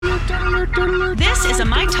a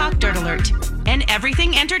My Talk Dirt Alert. An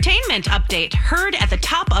everything entertainment update heard at the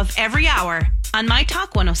top of every hour on My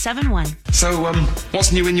Talk 107.1. So,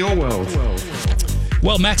 what's new in your world?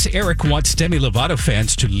 Well, Max Eric wants Demi Lovato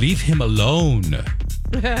fans to leave him alone.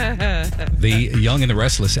 The Young and the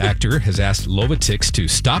Restless actor has asked Lovatics to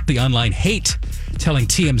stop the online hate, telling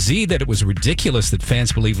TMZ that it was ridiculous that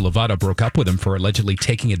fans believe Lovato broke up with him for allegedly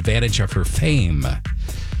taking advantage of her fame.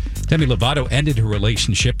 Demi Lovato ended her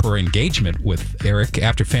relationship or engagement with Eric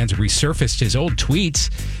after fans resurfaced his old tweets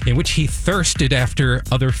in which he thirsted after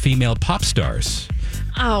other female pop stars.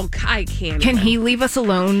 Oh, I can't. Can he leave us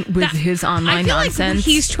alone with his online nonsense? Like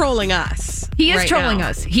he's trolling us. He is trolling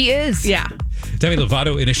us. He is. Yeah. Demi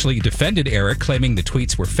Lovato initially defended Eric, claiming the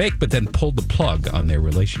tweets were fake, but then pulled the plug on their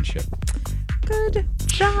relationship. Good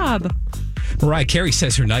job. Mariah Carey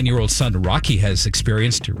says her 9-year-old son, Rocky, has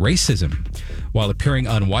experienced racism. While appearing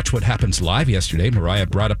on Watch What Happens Live yesterday, Mariah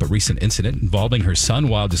brought up a recent incident involving her son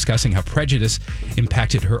while discussing how prejudice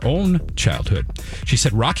impacted her own childhood. She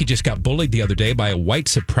said Rocky just got bullied the other day by a white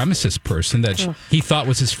supremacist person that he thought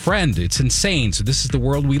was his friend. It's insane. So this is the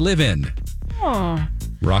world we live in. Oh.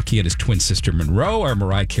 Rocky and his twin sister Monroe are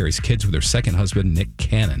Mariah Carey's kids with her second husband, Nick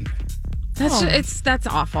Cannon. That's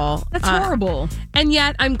awful. That's horrible. And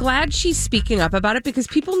yet, I'm glad she's speaking up about it because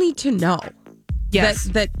people need to know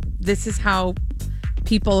that this is how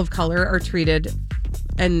people of color are treated,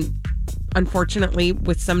 and unfortunately,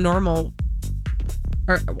 with some normal,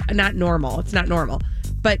 or not normal, it's not normal,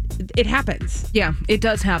 but it happens. Yeah, it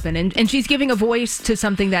does happen, and she's giving a voice to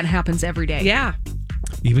something that happens every day. Yeah.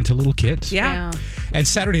 Even to little kids. Yeah. And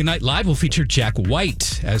Saturday Night Live will feature Jack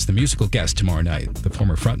White as the musical guest tomorrow night. The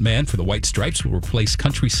former frontman for the White Stripes will replace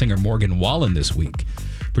country singer Morgan Wallen this week.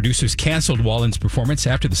 Producers canceled Wallen's performance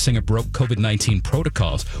after the singer broke COVID-19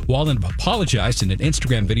 protocols. Wallen apologized in an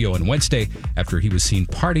Instagram video on Wednesday after he was seen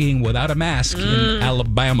partying without a mask in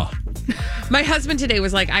Alabama. My husband today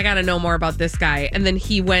was like, I got to know more about this guy. And then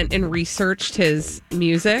he went and researched his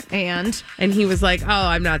music. And he was like, oh,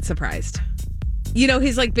 I'm not surprised. You know,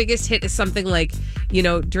 his biggest hit is something like,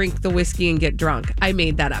 drink the whiskey and get drunk. I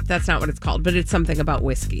made that up. That's not what it's called, but it's something about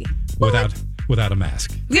whiskey. Without a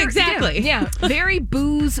mask. Yeah, exactly. Yeah. Very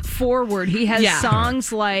booze forward. He has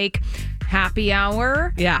songs like Happy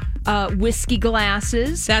Hour. Yeah. Whiskey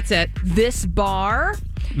Glasses. That's it. This Bar.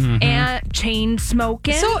 Mm-hmm. And Chain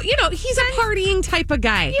Smoking. So, he's a partying type of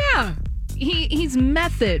guy. Yeah. He's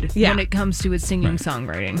method when it comes to his singing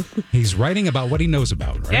songwriting. He's writing about what he knows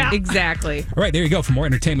about, right? Yeah, exactly. All right, there you go. For more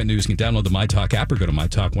entertainment news, you can download the My Talk app or go to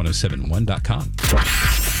mytalk1071.com.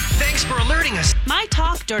 Thanks for alerting us. My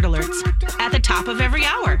Talk Dirt Alerts at the top of every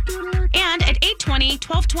hour. And at 8:20,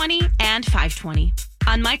 12:20, and 5:20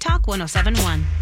 on My Talk 107.1.